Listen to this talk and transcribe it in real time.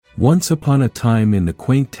Once upon a time in the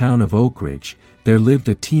quaint town of Oak Ridge, there lived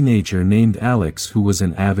a teenager named Alex who was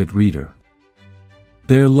an avid reader.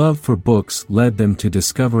 Their love for books led them to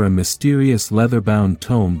discover a mysterious leather-bound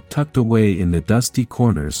tome tucked away in the dusty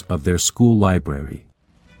corners of their school library.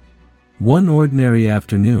 One ordinary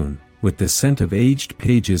afternoon, with the scent of aged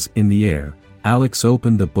pages in the air, Alex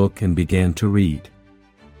opened the book and began to read.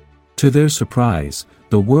 To their surprise,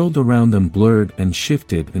 the world around them blurred and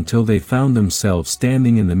shifted until they found themselves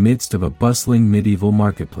standing in the midst of a bustling medieval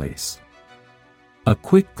marketplace. A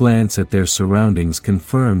quick glance at their surroundings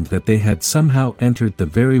confirmed that they had somehow entered the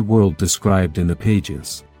very world described in the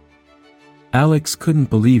pages. Alex couldn't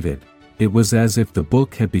believe it. It was as if the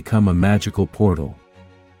book had become a magical portal.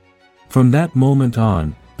 From that moment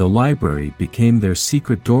on, the library became their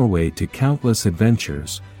secret doorway to countless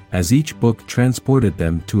adventures, as each book transported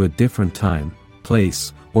them to a different time,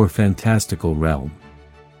 place, or fantastical realm.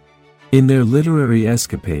 In their literary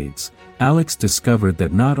escapades, Alex discovered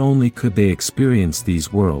that not only could they experience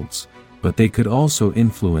these worlds, but they could also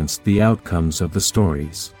influence the outcomes of the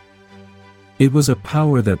stories. It was a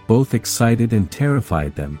power that both excited and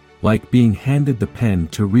terrified them, like being handed the pen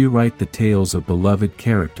to rewrite the tales of beloved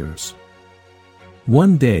characters.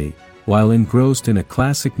 One day, while engrossed in a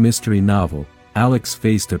classic mystery novel, Alex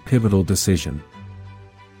faced a pivotal decision.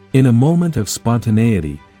 In a moment of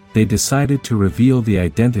spontaneity, they decided to reveal the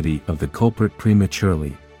identity of the culprit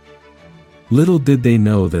prematurely. Little did they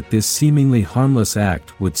know that this seemingly harmless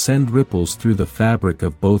act would send ripples through the fabric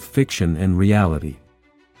of both fiction and reality.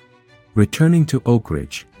 Returning to Oak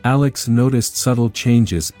Ridge, Alex noticed subtle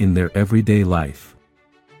changes in their everyday life.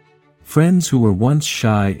 Friends who were once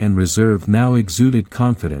shy and reserved now exuded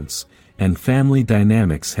confidence, and family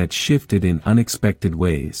dynamics had shifted in unexpected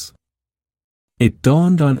ways. It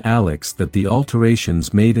dawned on Alex that the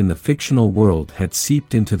alterations made in the fictional world had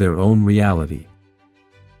seeped into their own reality.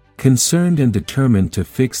 Concerned and determined to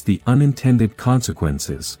fix the unintended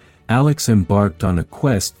consequences, Alex embarked on a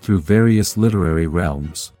quest through various literary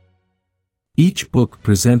realms. Each book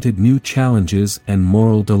presented new challenges and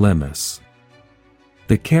moral dilemmas.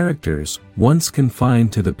 The characters, once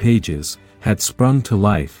confined to the pages, had sprung to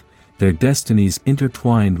life, their destinies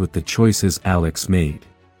intertwined with the choices Alex made.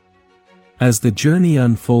 As the journey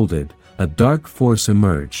unfolded, a dark force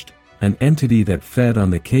emerged, an entity that fed on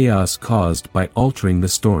the chaos caused by altering the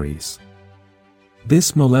stories.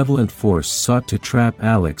 This malevolent force sought to trap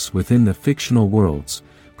Alex within the fictional worlds,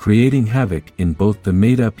 creating havoc in both the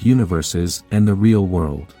made-up universes and the real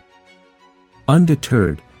world.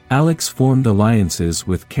 Undeterred, Alex formed alliances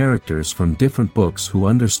with characters from different books who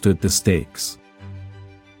understood the stakes.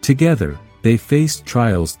 Together, they faced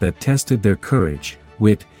trials that tested their courage,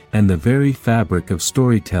 wit, and the very fabric of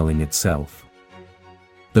storytelling itself.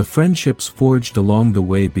 The friendships forged along the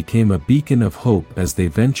way became a beacon of hope as they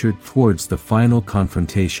ventured towards the final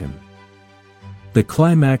confrontation. The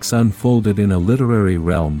climax unfolded in a literary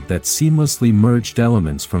realm that seamlessly merged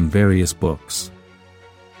elements from various books.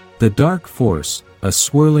 The dark force, a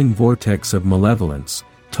swirling vortex of malevolence,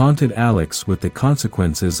 taunted Alex with the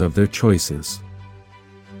consequences of their choices.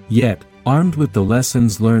 Yet, armed with the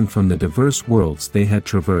lessons learned from the diverse worlds they had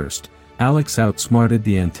traversed, Alex outsmarted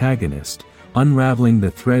the antagonist, unraveling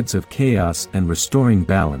the threads of chaos and restoring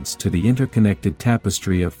balance to the interconnected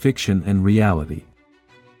tapestry of fiction and reality.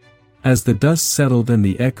 As the dust settled and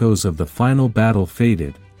the echoes of the final battle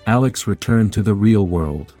faded, Alex returned to the real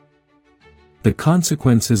world. The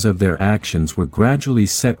consequences of their actions were gradually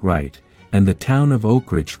set right, and the town of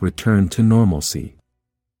Oak Ridge returned to normalcy.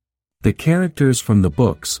 The characters from the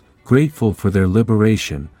books, grateful for their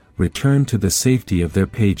liberation, returned to the safety of their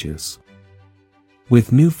pages.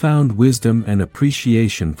 With newfound wisdom and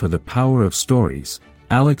appreciation for the power of stories,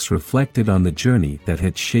 Alex reflected on the journey that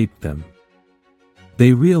had shaped them.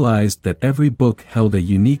 They realized that every book held a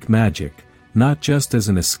unique magic, not just as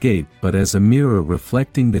an escape but as a mirror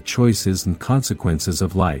reflecting the choices and consequences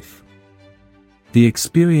of life. The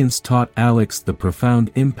experience taught Alex the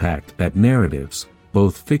profound impact that narratives,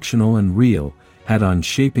 both fictional and real, had on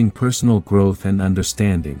shaping personal growth and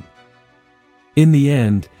understanding. In the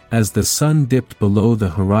end, as the sun dipped below the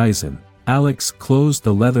horizon, Alex closed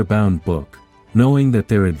the leather-bound book, knowing that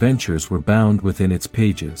their adventures were bound within its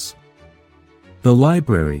pages. The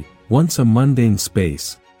library, once a mundane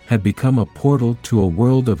space, had become a portal to a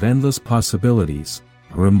world of endless possibilities,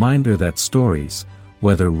 a reminder that stories,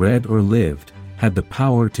 whether read or lived, had the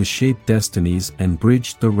power to shape destinies and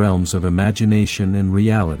bridge the realms of imagination and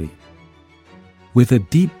reality. With a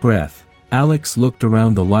deep breath, Alex looked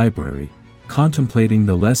around the library, contemplating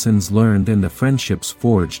the lessons learned and the friendships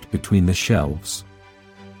forged between the shelves.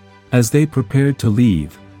 As they prepared to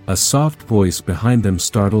leave, a soft voice behind them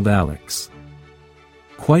startled Alex.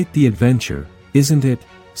 "Quite the adventure, isn't it?"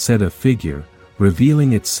 said a figure,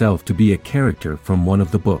 revealing itself to be a character from one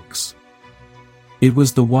of the books. It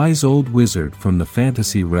was the wise old wizard from the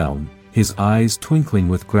fantasy realm, his eyes twinkling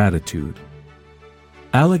with gratitude.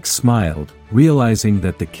 Alex smiled, realizing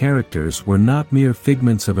that the characters were not mere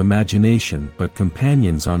figments of imagination but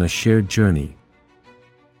companions on a shared journey.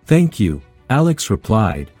 "Thank you," Alex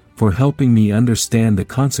replied, "for helping me understand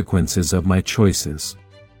the consequences of my choices."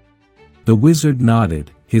 The wizard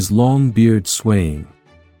nodded, his long beard swaying.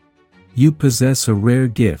 "You possess a rare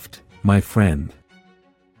gift, my friend.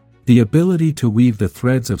 The ability to weave the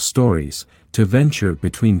threads of stories, to venture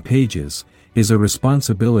between pages, is a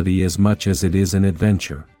responsibility as much as it is an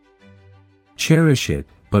adventure. Cherish it,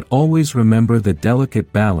 but always remember the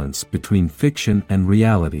delicate balance between fiction and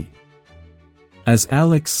reality." As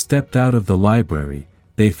Alex stepped out of the library,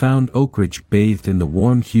 they found Oakridge bathed in the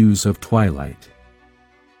warm hues of twilight.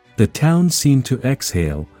 The town seemed to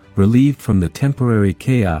exhale, relieved from the temporary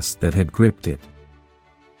chaos that had gripped it.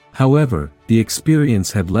 However, the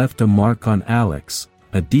experience had left a mark on Alex,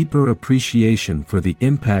 a deeper appreciation for the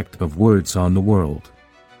impact of words on the world.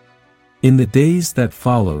 In the days that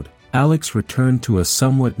followed, Alex returned to a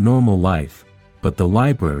somewhat normal life, but the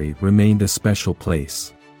library remained a special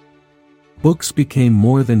place. Books became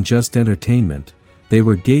more than just entertainment, they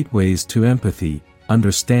were gateways to empathy,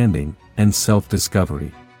 understanding, and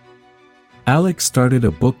self-discovery. Alex started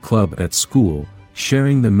a book club at school,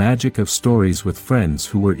 sharing the magic of stories with friends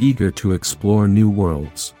who were eager to explore new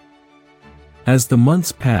worlds. As the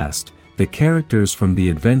months passed, the characters from the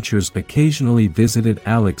adventures occasionally visited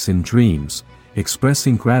Alex in dreams,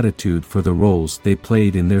 expressing gratitude for the roles they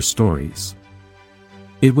played in their stories.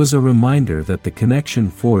 It was a reminder that the connection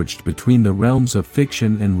forged between the realms of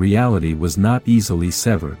fiction and reality was not easily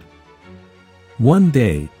severed. One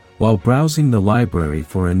day, while browsing the library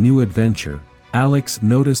for a new adventure, Alex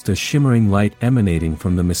noticed a shimmering light emanating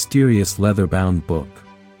from the mysterious leather-bound book.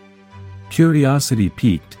 Curiosity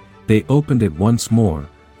piqued, they opened it once more,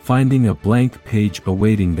 finding a blank page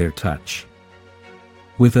awaiting their touch.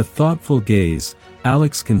 With a thoughtful gaze,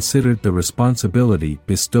 Alex considered the responsibility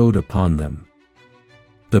bestowed upon them.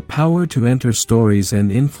 The power to enter stories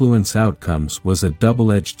and influence outcomes was a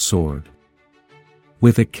double-edged sword.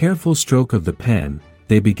 With a careful stroke of the pen,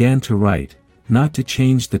 they began to write, not to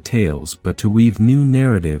change the tales but to weave new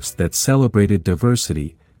narratives that celebrated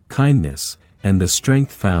diversity, kindness, and the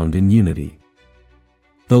strength found in unity.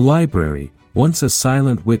 The library, once a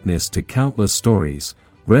silent witness to countless stories,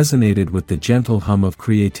 resonated with the gentle hum of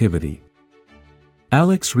creativity.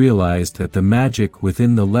 Alex realized that the magic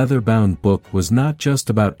within the leather-bound book was not just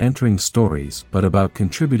about entering stories but about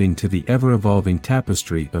contributing to the ever-evolving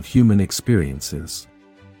tapestry of human experiences.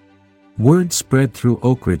 Word spread through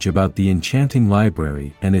Oakridge about the enchanting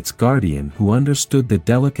library and its guardian who understood the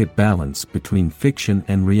delicate balance between fiction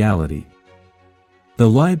and reality. The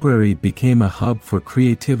library became a hub for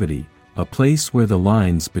creativity, a place where the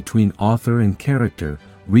lines between author and character,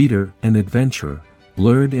 reader and adventurer,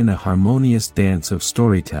 blurred in a harmonious dance of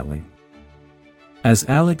storytelling. As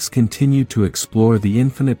Alex continued to explore the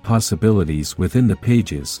infinite possibilities within the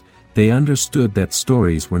pages, they understood that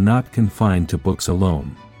stories were not confined to books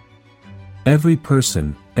alone. Every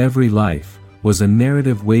person, every life, was a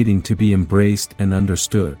narrative waiting to be embraced and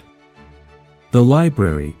understood. The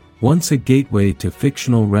library, once a gateway to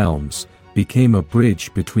fictional realms, became a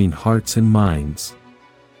bridge between hearts and minds.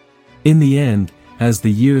 In the end, as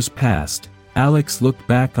the years passed, Alex looked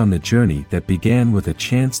back on the journey that began with a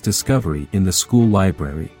chance discovery in the school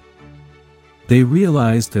library. They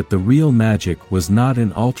realized that the real magic was not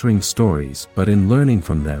in altering stories but in learning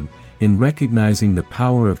from them, in recognizing the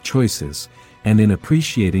power of choices, and in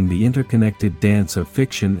appreciating the interconnected dance of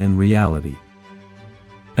fiction and reality.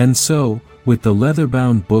 And so, with the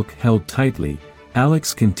leather-bound book held tightly,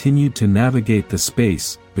 Alex continued to navigate the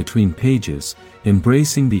space between pages,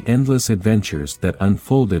 embracing the endless adventures that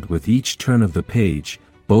unfolded with each turn of the page,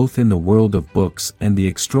 both in the world of books and the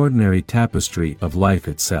extraordinary tapestry of life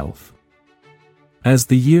itself. As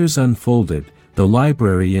the years unfolded, the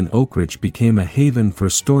library in Oakridge became a haven for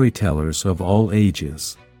storytellers of all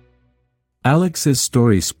ages. Alex's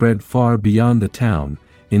story spread far beyond the town,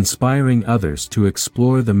 inspiring others to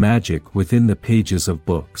explore the magic within the pages of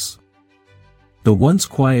books. The once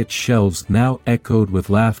quiet shelves now echoed with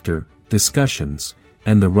laughter, discussions,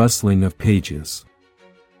 and the rustling of pages.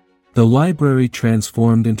 The library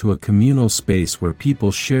transformed into a communal space where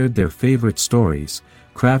people shared their favorite stories,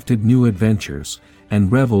 crafted new adventures,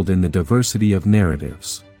 and reveled in the diversity of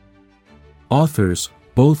narratives. Authors,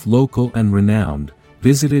 both local and renowned,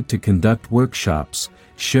 visited to conduct workshops,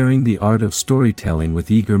 sharing the art of storytelling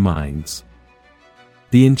with eager minds.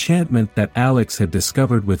 The enchantment that Alex had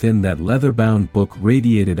discovered within that leather-bound book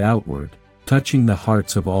radiated outward, touching the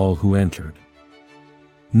hearts of all who entered.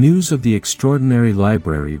 News of the extraordinary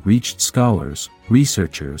library reached scholars,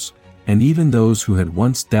 researchers, and even those who had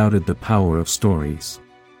once doubted the power of stories.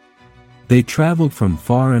 They traveled from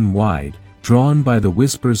far and wide, drawn by the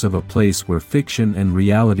whispers of a place where fiction and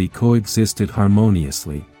reality coexisted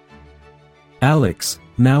harmoniously. Alex,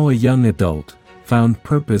 now a young adult, found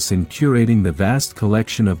purpose in curating the vast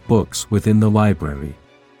collection of books within the library.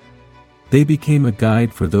 They became a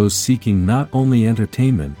guide for those seeking not only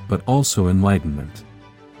entertainment but also enlightenment.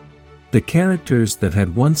 The characters that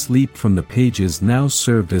had once leaped from the pages now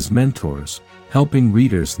served as mentors, helping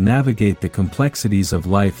readers navigate the complexities of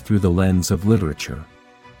life through the lens of literature.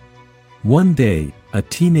 One day, a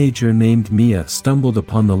teenager named Mia stumbled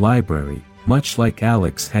upon the library, much like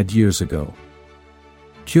Alex had years ago.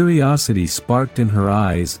 Curiosity sparked in her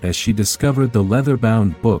eyes as she discovered the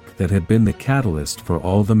leather-bound book that had been the catalyst for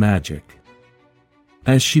all the magic.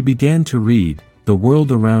 As she began to read, the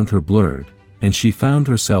world around her blurred, and she found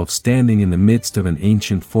herself standing in the midst of an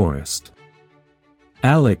ancient forest.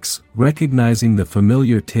 Alex, recognizing the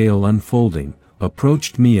familiar tale unfolding,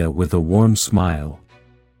 approached Mia with a warm smile.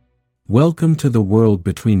 "Welcome to the world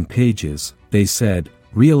between pages," they said,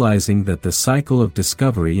 realizing that the cycle of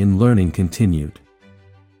discovery and learning continued.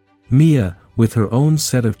 Mia, with her own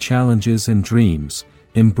set of challenges and dreams,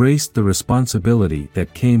 embraced the responsibility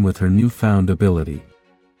that came with her newfound ability.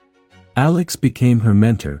 Alex became her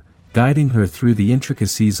mentor, guiding her through the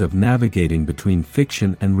intricacies of navigating between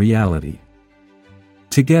fiction and reality.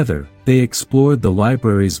 Together, they explored the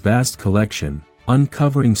library's vast collection,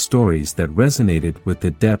 uncovering stories that resonated with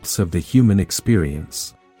the depths of the human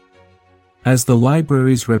experience. As the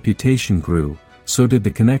library's reputation grew, so did the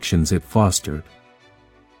connections it fostered.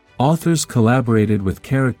 Authors collaborated with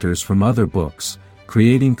characters from other books,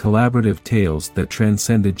 creating collaborative tales that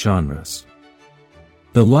transcended genres.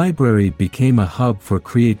 The library became a hub for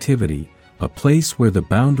creativity, a place where the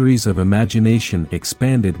boundaries of imagination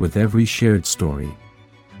expanded with every shared story.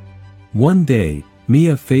 One day,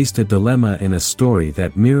 Mia faced a dilemma in a story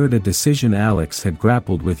that mirrored a decision Alex had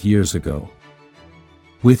grappled with years ago.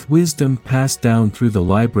 With wisdom passed down through the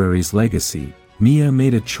library's legacy, Mia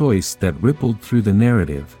made a choice that rippled through the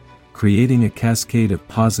narrative, creating a cascade of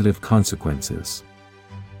positive consequences.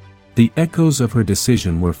 The echoes of her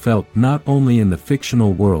decision were felt not only in the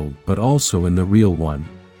fictional world but also in the real one.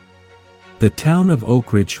 The town of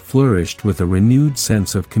Oakridge flourished with a renewed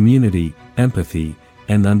sense of community, empathy,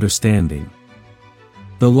 and understanding.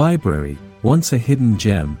 The library, once a hidden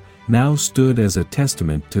gem, now stood as a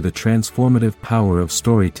testament to the transformative power of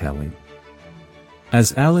storytelling.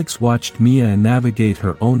 As Alex watched Mia navigate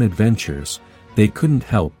her own adventures, they couldn't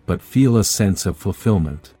help but feel a sense of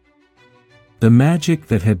fulfillment. The magic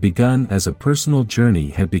that had begun as a personal journey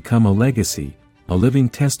had become a legacy, a living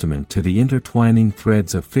testament to the intertwining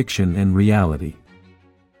threads of fiction and reality.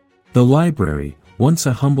 The library, once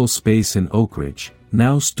a humble space in Oakridge,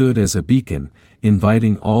 now stood as a beacon,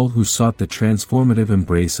 inviting all who sought the transformative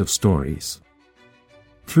embrace of stories.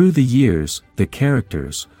 Through the years, the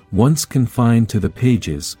characters, once confined to the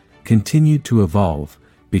pages, continued to evolve,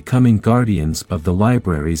 becoming guardians of the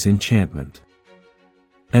library's enchantment.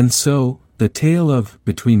 And so, the tale of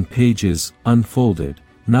Between Pages unfolded,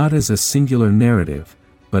 not as a singular narrative,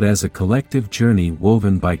 but as a collective journey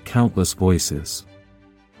woven by countless voices.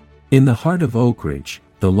 In the heart of Oakridge,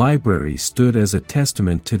 the library stood as a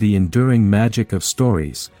testament to the enduring magic of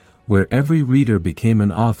stories, where every reader became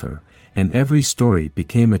an author, and every story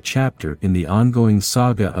became a chapter in the ongoing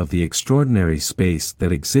saga of the extraordinary space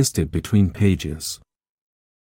that existed between pages.